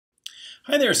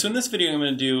Hi there, so in this video I'm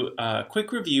going to do a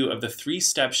quick review of the 3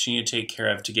 steps you need to take care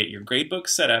of to get your gradebook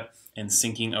set up and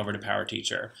syncing over to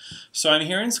PowerTeacher. So I'm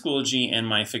here in Schoology in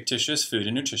my fictitious food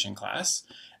and nutrition class,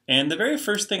 and the very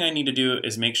first thing I need to do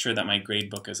is make sure that my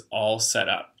gradebook is all set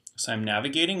up. So I'm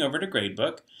navigating over to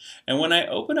Gradebook, and when I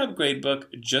open up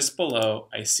Gradebook, just below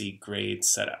I see Grades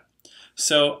set up.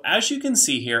 So as you can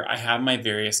see here, I have my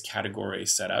various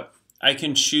categories set up. I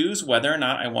can choose whether or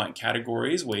not I want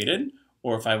categories weighted,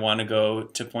 or if I want to go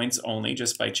to points only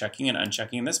just by checking and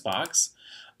unchecking this box.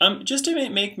 Just to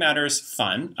make matters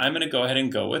fun, I'm going to go ahead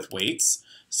and go with weights.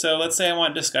 So let's say I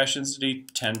want discussions to be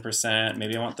 10%,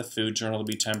 maybe I want the food journal to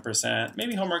be 10%,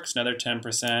 maybe homework's another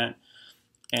 10%,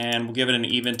 and we'll give it an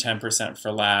even 10%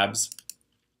 for labs.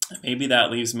 Maybe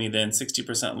that leaves me then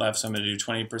 60% left, so I'm going to do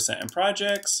 20% in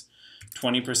projects,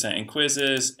 20% in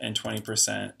quizzes, and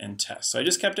 20% in tests. So I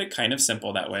just kept it kind of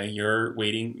simple that way. Your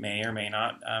weighting may or may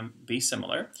not be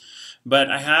similar. But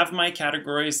I have my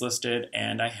categories listed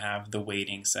and I have the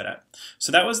weighting set up. So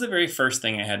that was the very first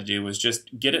thing I had to do, was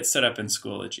just get it set up in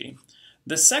Schoology.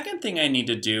 The second thing I need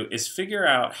to do is figure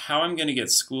out how I'm going to get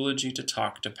Schoology to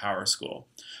talk to PowerSchool.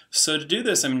 So to do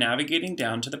this, I'm navigating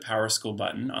down to the PowerSchool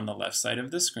button on the left side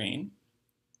of the screen.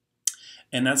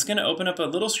 And that's going to open up a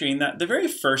little screen that the very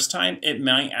first time it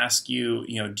might ask you,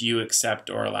 do you accept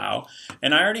or allow?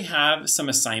 And I already have some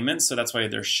assignments, so that's why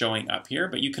they're showing up here,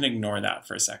 but you can ignore that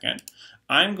for a second.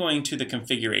 I'm going to the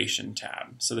configuration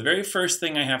tab. So the very first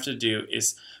thing I have to do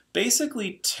is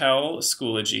basically tell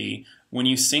Schoology, when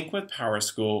you sync with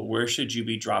PowerSchool, where should you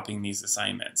be dropping these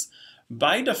assignments?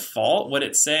 By default, what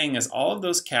it's saying is all of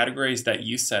those categories that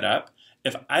you set up,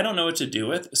 if I don't know what to do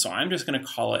with, so I'm just going to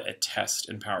call it a test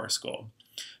in PowerSchool.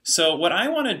 So what I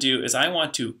want to do is I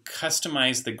want to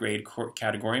customize the grade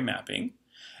category mapping.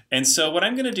 And so what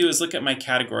I'm going to do is look at my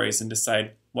categories and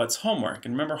decide what's homework.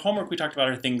 And remember, homework we talked about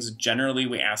are things generally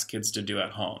we ask kids to do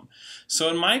at home. So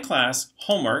in my class,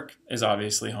 homework is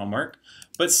obviously homework,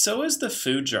 but so is the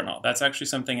food journal. That's actually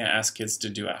something I ask kids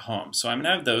to do at home. So I'm going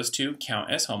to have those two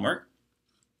count as homework.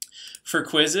 For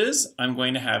quizzes, I'm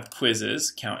going to have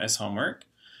quizzes count as homework.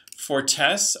 For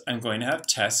tests, I'm going to have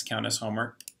tests count as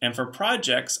homework. And for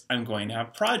projects, I'm going to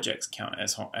have projects count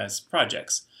as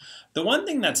projects. The one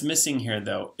thing that's missing here,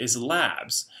 though, is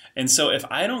labs. And so if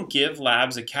I don't give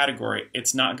labs a category,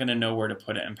 it's not going to know where to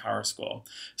put it in PowerSchool.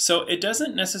 So it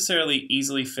doesn't necessarily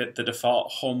easily fit the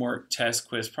default homework, test,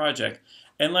 quiz, project,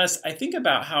 unless I think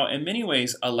about how, in many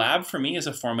ways, a lab for me is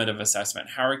a formative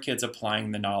assessment. How are kids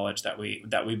applying the knowledge that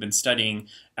we've been studying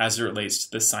as it relates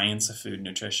to the science of food and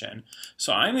nutrition?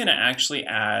 So I'm going to actually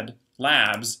add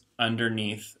labs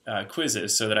underneath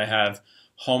quizzes, so that I have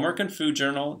homework and food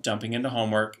journal dumping into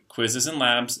homework, quizzes and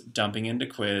labs dumping into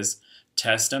quiz,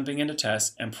 tests dumping into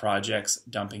tests, and projects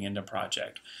dumping into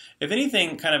project. If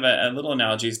anything, kind of a little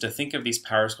analogy is to think of these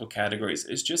PowerSchool categories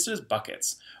as just as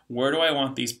buckets. Where do I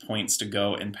want these points to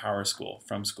go in PowerSchool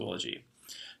from Schoology?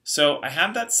 So I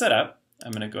have that set up.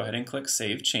 I'm going to go ahead and click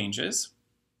Save Changes.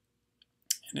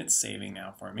 And it's saving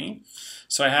now for me.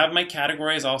 So I have my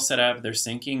categories all set up. They're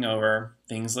syncing over.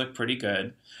 Things look pretty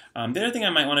good. The other thing I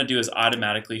might want to do is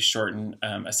automatically shorten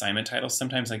assignment titles.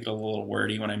 Sometimes I get a little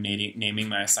wordy when I'm naming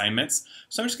my assignments.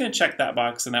 So I'm just going to check that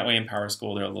box, and that way in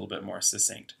PowerSchool they're a little bit more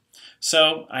succinct.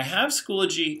 So I have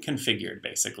Schoology configured,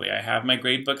 basically. I have my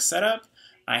gradebook set up.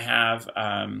 I have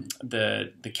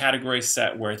the category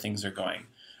set where things are going.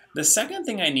 The second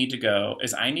thing I need to go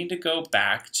is I need to go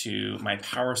back to my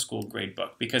PowerSchool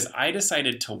Gradebook, because I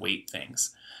decided to weight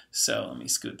things. So let me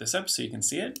scoot this up so you can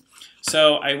see it.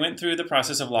 So I went through the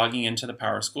process of logging into the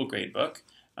PowerSchool Gradebook.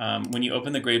 When you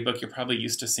open the Gradebook, you're probably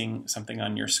used to seeing something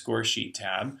on your score sheet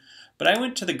tab. But I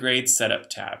went to the Grade Setup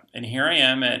tab, and here I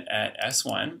am at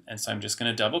S1, and so I'm just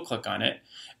going to double click on it.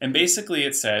 And basically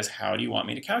it says, how do you want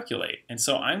me to calculate? And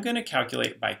so I'm going to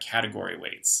calculate by category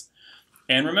weights.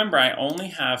 And remember, I only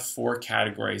have 4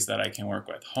 categories that I can work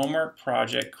with: homework,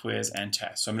 project, quiz, and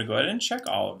test. So I'm going to go ahead and check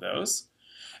all of those.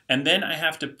 And then I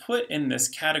have to put in this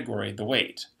category the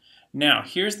weight. Now,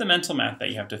 here's the mental math that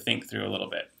you have to think through a little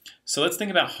bit. So let's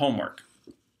think about homework.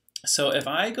 So if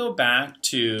I go back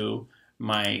to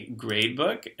my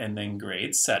gradebook and then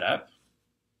grade setup,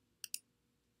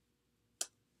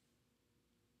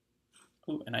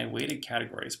 ooh, and I weighted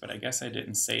categories, but I guess I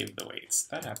didn't save the weights.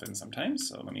 That happens sometimes,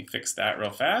 so let me fix that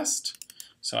real fast.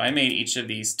 So I made each of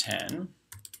these 10,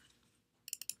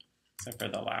 except for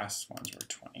the last ones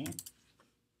were 20.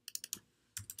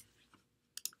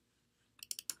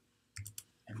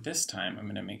 And this time I'm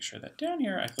going to make sure that down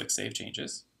here I click Save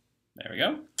Changes. There we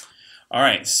go. All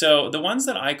right, so the ones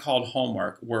that I called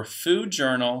homework were food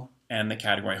journal and the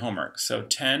category homework. So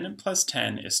 10 plus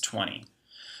 10 is 20.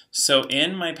 So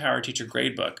in my PowerTeacher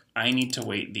gradebook, I need to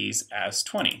weight these as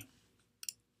 20.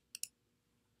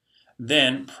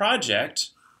 Then project,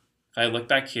 if I look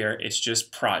back here, it's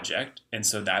just project, and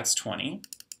so that's 20.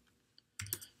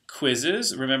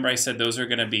 Quizzes, remember I said those are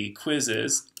going to be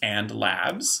quizzes and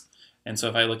labs. And so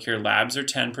if I look here, labs are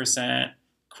 10%,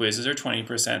 quizzes are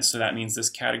 20%, so that means this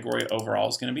category overall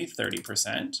is going to be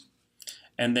 30%.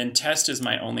 And then test is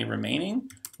my only remaining,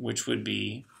 which would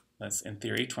be, that's in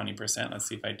theory 20%. Let's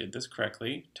see if I did this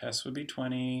correctly. Test would be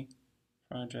 20,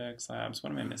 projects, labs,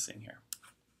 what am I missing here?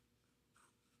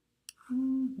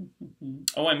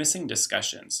 Oh, I'm missing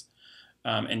discussions.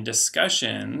 And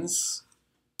discussions,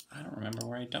 I don't remember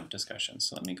where I dumped discussions,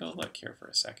 so let me go look here for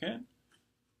a second.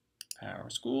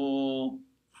 Powerschool.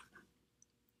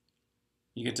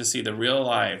 You get to see the real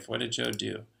life. What did Joe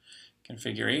do?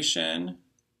 Configuration.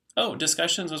 Oh,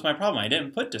 discussions was my problem. I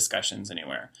didn't put discussions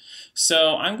anywhere.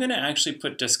 So I'm going to actually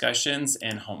put discussions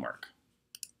in homework.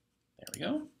 There we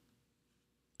go.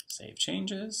 Save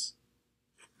changes.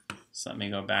 So let me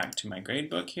go back to my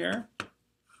gradebook here.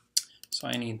 So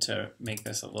I need to make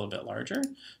this a little bit larger.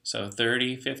 So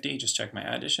 30, 50, just check my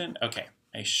addition. Okay,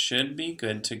 I should be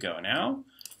good to go now.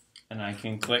 And I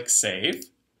can click save.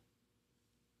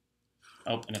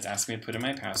 Oh, and it's asking me to put in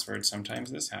my password.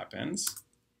 Sometimes this happens.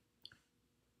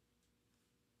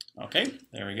 Okay,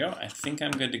 there we go. I think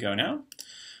I'm good to go now.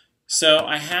 So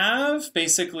I have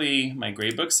basically my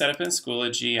gradebook set up in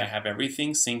Schoology. I have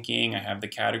everything syncing. I have the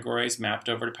categories mapped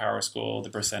over to PowerSchool, the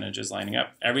percentages lining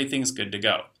up. Everything's good to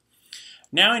go.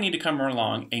 Now I need to come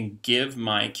along and give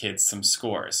my kids some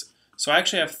scores. So I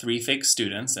actually have 3 fake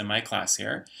students in my class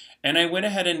here. And I went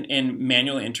ahead and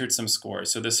manually entered some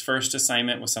scores. So this first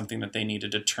assignment was something that they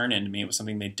needed to turn into me. It was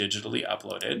something they digitally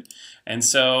uploaded. And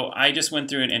so I just went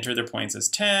through and entered their points as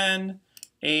 10,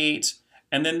 8,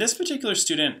 and then this particular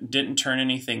student didn't turn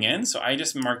anything in, so I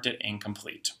just marked it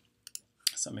incomplete.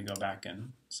 So let me go back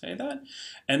and say that.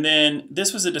 And then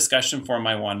this was a discussion forum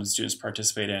I wanted students to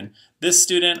participate in. This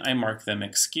student, I marked them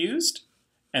excused.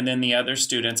 And then the other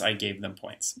students, I gave them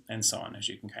points, and so on, as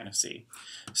you can kind of see.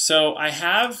 So I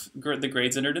have the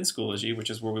grades entered in Schoology, which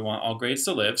is where we want all grades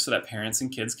to live so that parents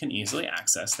and kids can easily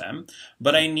access them.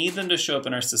 But I need them to show up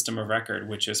in our system of record,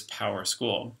 which is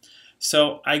PowerSchool.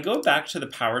 So I go back to the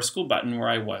PowerSchool button where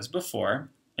I was before.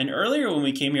 And earlier when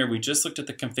we came here, we just looked at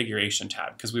the configuration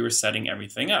tab because we were setting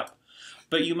everything up.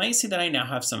 But you might see that I now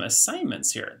have some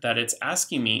assignments here, that it's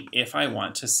asking me if I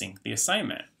want to sync the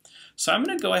assignment. So I'm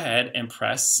going to go ahead and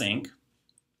press sync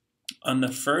on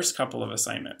the first couple of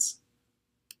assignments.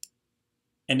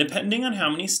 And depending on how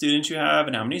many students you have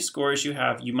and how many scores you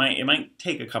have, it might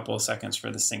take a couple of seconds for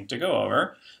the sync to go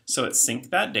over. So it's sync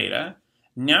that data.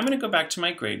 Now I'm going to go back to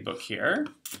my gradebook here,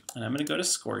 and I'm going to go to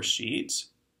score sheet,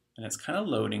 and it's kind of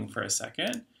loading for a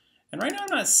second. And right now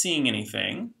I'm not seeing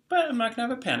anything, but I'm not going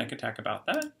to have a panic attack about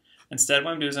that. Instead,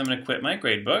 what I'm going to do is I'm going to quit my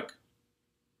gradebook.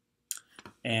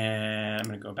 And I'm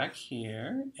going to go back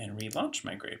here and relaunch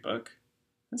my gradebook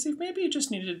and see if maybe it just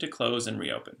needed to close and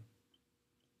reopen.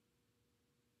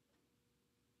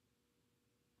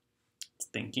 It's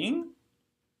thinking.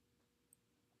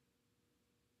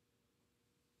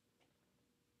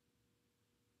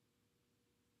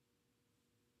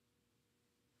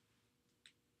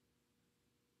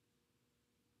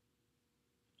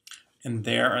 And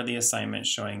there are the assignments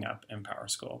showing up in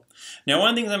PowerSchool. Now, one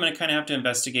of the things I'm going to kind of have to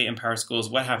investigate in PowerSchool is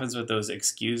what happens with those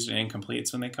excused and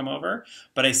incompletes when they come over.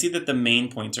 But I see that the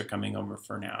main points are coming over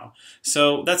for now.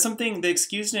 So that's something, the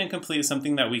excused and incomplete is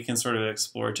something that we can sort of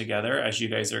explore together as you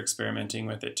guys are experimenting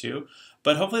with it too.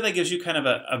 But hopefully that gives you kind of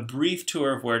a brief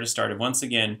tour of where to start. And once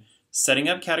again, setting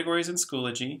up categories in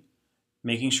Schoology,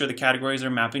 making sure the categories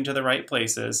are mapping to the right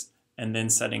places, and then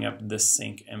setting up this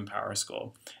sync in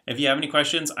PowerSchool. If you have any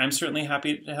questions, I'm certainly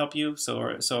happy to help you. So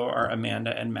are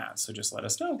Amanda and Matt. So just let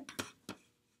us know.